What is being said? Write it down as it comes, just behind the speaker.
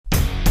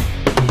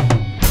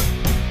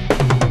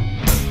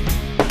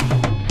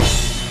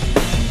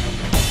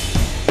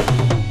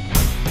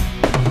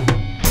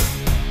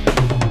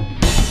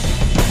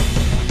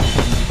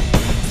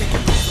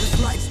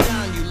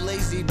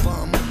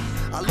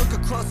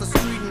the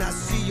street and I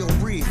see your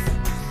wreath.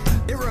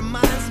 It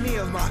reminds me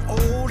of my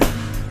old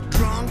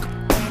drunk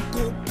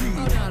Uncle Pete.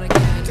 Oh, not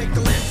again. Take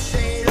the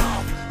lampshade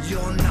off,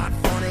 you're not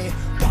funny.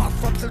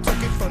 Puff up the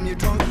turkey from your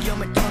drunk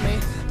yummy tummy.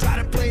 Try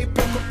to play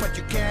poker but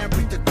you can't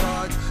read the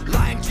cards.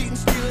 Lying, cheating,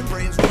 stealing,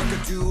 brains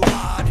working too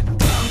hard.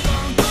 Drunk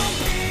Uncle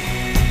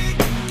Pete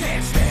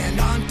can't stand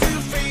on 2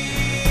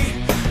 feet.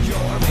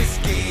 Your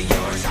whiskey,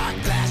 your shot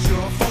glass,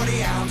 your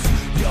 40 ounce,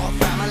 your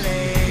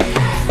family.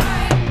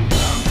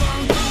 Drunk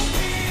Uncle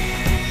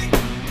Pete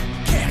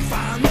can't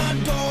find the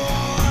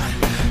door.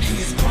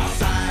 He's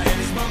cross-eyed and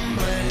he's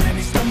mumbling and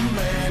he's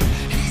stumbling.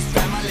 He's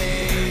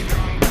family.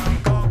 Drunk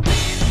Uncle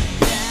Pete.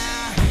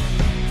 Yeah.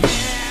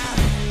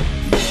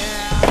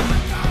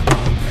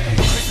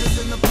 Christmas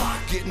in the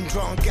park, getting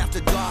drunk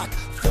after dark.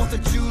 4th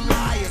of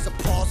July is a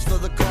pause for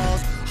the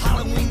cause.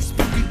 Halloween,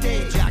 spooky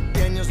day, Jack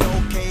Daniels,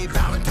 okay.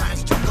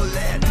 Valentine's,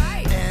 chocolate,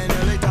 and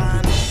early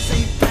time.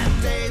 St. Pat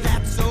Day,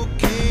 that's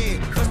okay.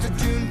 1st of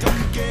June, drunk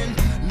again,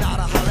 not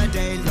a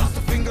holiday. Lost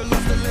a finger,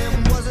 lost a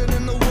limb, wasn't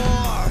in the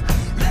war.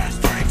 Let's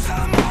drink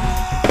some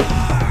more.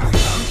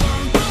 Drunk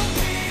Uncle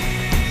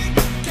Pete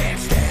can't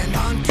stand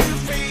on 2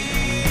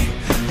 feet.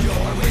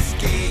 Your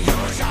whiskey,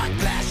 your shot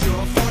glass,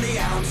 your 40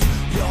 ounce,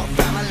 your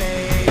family.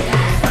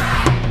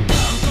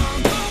 Drunk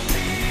Uncle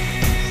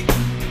Pete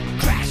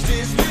crashed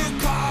his new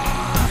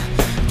car.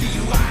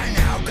 DUI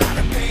now,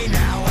 gotta pay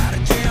now, out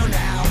of jail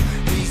now.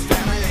 He's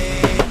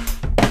family.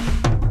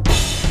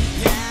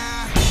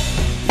 Yeah.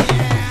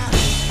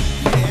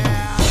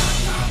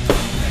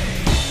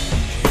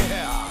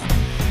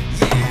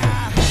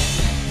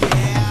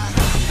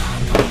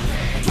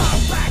 Drop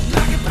back,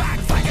 knock it back,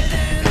 fight it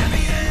in,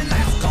 heavy in,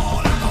 let's go,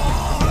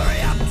 alcohol,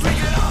 hurry up, drink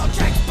it all,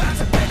 checks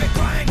bouncing, baby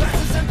crying,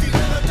 glasses empty,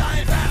 liver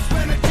dying fast,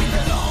 women keep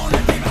it alone,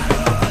 and leave it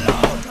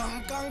alone.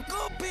 Drunk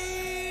Uncle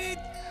Pete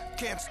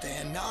can't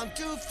stand on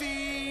 2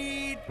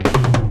 feet.